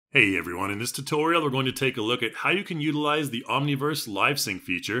Hey everyone, in this tutorial we're going to take a look at how you can utilize the Omniverse Live Sync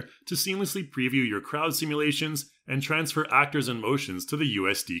feature to seamlessly preview your crowd simulations and transfer actors and motions to the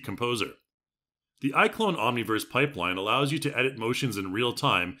USD Composer. The iClone Omniverse pipeline allows you to edit motions in real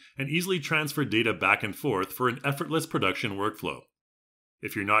time and easily transfer data back and forth for an effortless production workflow.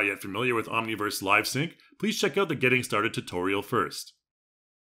 If you're not yet familiar with Omniverse Live Sync, please check out the Getting Started tutorial first.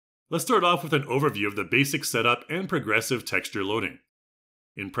 Let's start off with an overview of the basic setup and progressive texture loading.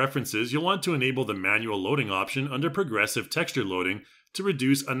 In Preferences, you'll want to enable the manual loading option under Progressive Texture Loading to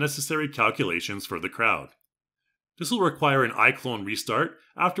reduce unnecessary calculations for the crowd. This will require an iClone restart,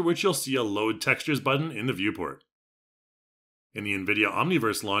 after which you'll see a Load Textures button in the viewport. In the NVIDIA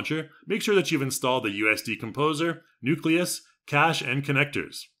Omniverse launcher, make sure that you've installed the USD Composer, Nucleus, Cache, and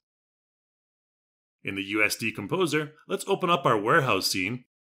connectors. In the USD Composer, let's open up our warehouse scene,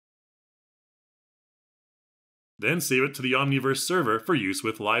 then save it to the Omniverse server for use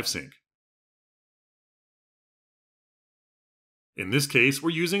with Live Sync. In this case,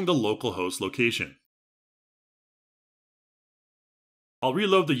 we're using the localhost location. I'll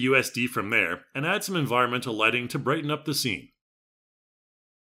reload the USD from there and add some environmental lighting to brighten up the scene.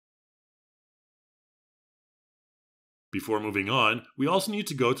 Before moving on, we also need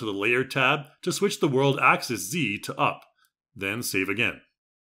to go to the Layer tab to switch the world axis Z to up, then save again.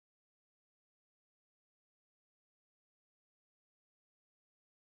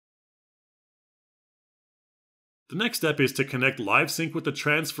 The next step is to connect Live Sync with the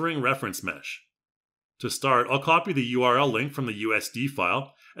transferring reference mesh. To start, I'll copy the URL link from the USD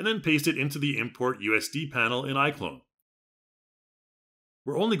file and then paste it into the Import USD panel in iClone.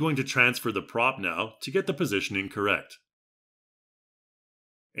 We're only going to transfer the prop now to get the positioning correct.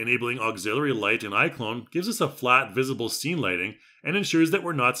 Enabling auxiliary light in iClone gives us a flat visible scene lighting and ensures that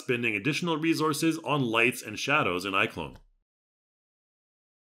we're not spending additional resources on lights and shadows in iClone.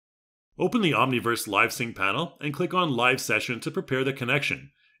 Open the Omniverse Live Sync panel and click on Live Session to prepare the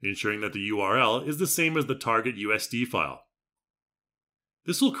connection, ensuring that the URL is the same as the target USD file.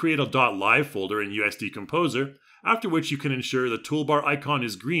 This will create a .live folder in USD Composer, after which you can ensure the toolbar icon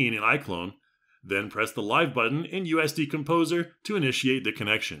is green in iClone, then press the Live button in USD Composer to initiate the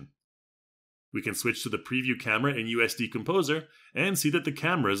connection. We can switch to the preview camera in USD Composer and see that the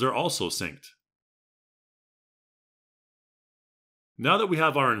cameras are also synced. Now that we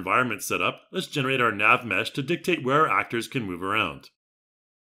have our environment set up, let's generate our NavMesh to dictate where our actors can move around.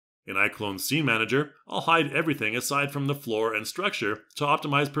 In iClone Scene Manager, I'll hide everything aside from the floor and structure to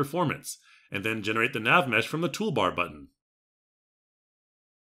optimize performance, and then generate the NavMesh from the toolbar button.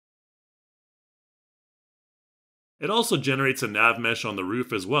 It also generates a NavMesh on the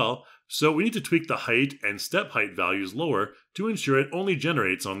roof as well, so we need to tweak the height and step height values lower to ensure it only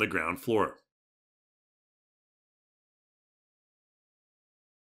generates on the ground floor.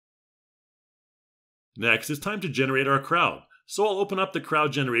 Next, it's time to generate our crowd, so I'll open up the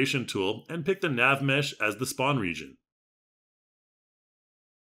crowd generation tool and pick the NavMesh as the spawn region.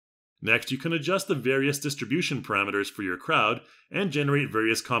 Next, you can adjust the various distribution parameters for your crowd and generate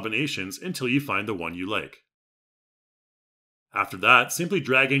various combinations until you find the one you like. After that, simply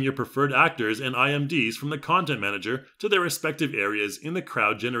drag in your preferred actors and IMDs from the Content Manager to their respective areas in the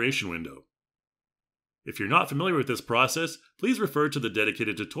crowd generation window. If you're not familiar with this process, please refer to the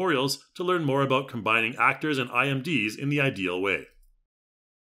dedicated tutorials to learn more about combining actors and IMDs in the ideal way.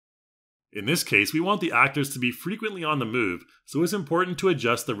 In this case, we want the actors to be frequently on the move, so it's important to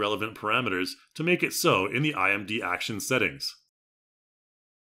adjust the relevant parameters to make it so in the IMD action settings.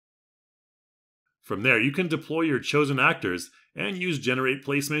 From there, you can deploy your chosen actors and use Generate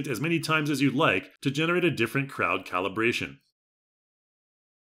Placement as many times as you'd like to generate a different crowd calibration.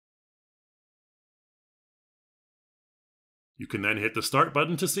 You can then hit the Start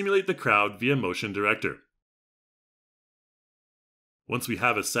button to simulate the crowd via Motion Director. Once we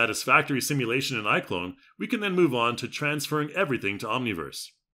have a satisfactory simulation in iClone, we can then move on to transferring everything to Omniverse.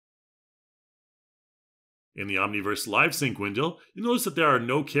 In the Omniverse Live Sync window, you'll notice that there are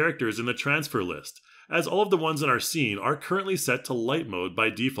no characters in the transfer list, as all of the ones in our scene are currently set to light mode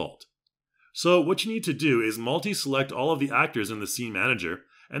by default. So what you need to do is multi-select all of the actors in the Scene Manager,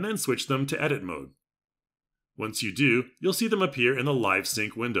 and then switch them to edit mode. Once you do, you'll see them appear in the Live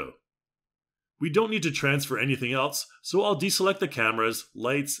Sync window. We don't need to transfer anything else, so I'll deselect the cameras,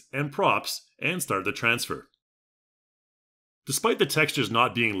 lights, and props and start the transfer. Despite the textures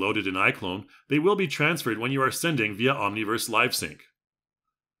not being loaded in iClone, they will be transferred when you are sending via Omniverse Live Sync.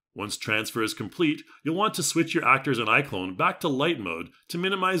 Once transfer is complete, you'll want to switch your actors in iClone back to light mode to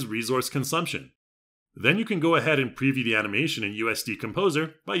minimize resource consumption. Then you can go ahead and preview the animation in USD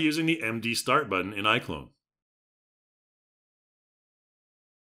Composer by using the MD Start button in iClone.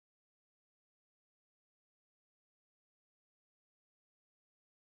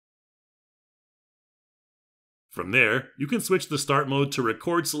 From there, you can switch the start mode to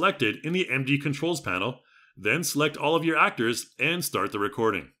record selected in the MD controls panel, then select all of your actors and start the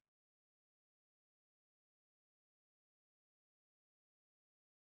recording.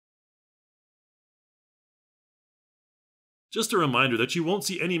 Just a reminder that you won't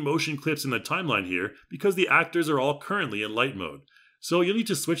see any motion clips in the timeline here because the actors are all currently in light mode, so you'll need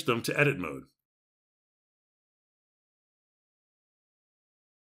to switch them to edit mode.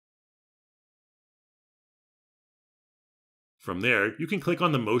 From there, you can click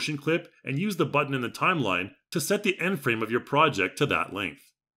on the motion clip and use the button in the timeline to set the end frame of your project to that length.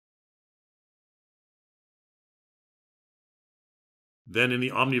 Then in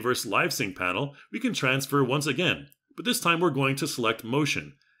the Omniverse Live Sync panel, we can transfer once again, but this time we're going to select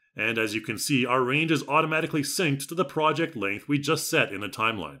motion, and as you can see, our range is automatically synced to the project length we just set in the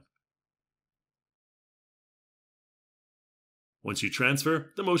timeline. Once you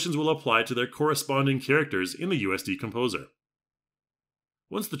transfer, the motions will apply to their corresponding characters in the USD Composer.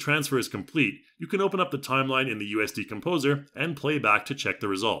 Once the transfer is complete, you can open up the timeline in the USD Composer and play back to check the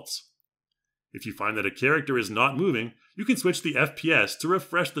results. If you find that a character is not moving, you can switch the FPS to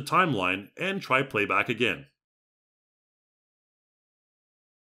refresh the timeline and try playback again.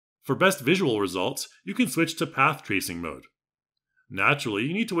 For best visual results, you can switch to path tracing mode. Naturally,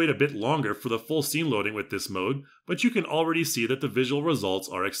 you need to wait a bit longer for the full scene loading with this mode, but you can already see that the visual results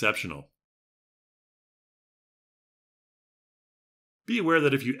are exceptional. Be aware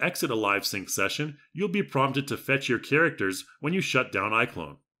that if you exit a live sync session, you'll be prompted to fetch your characters when you shut down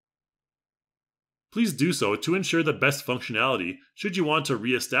iClone. Please do so to ensure the best functionality should you want to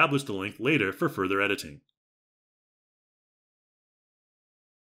re-establish the link later for further editing.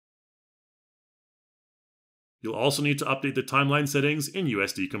 You'll also need to update the timeline settings in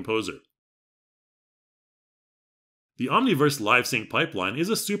USD Composer. The Omniverse Live Sync pipeline is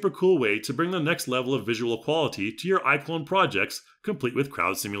a super cool way to bring the next level of visual quality to your iClone projects, complete with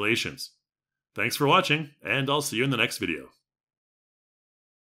crowd simulations. Thanks for watching, and I'll see you in the next video.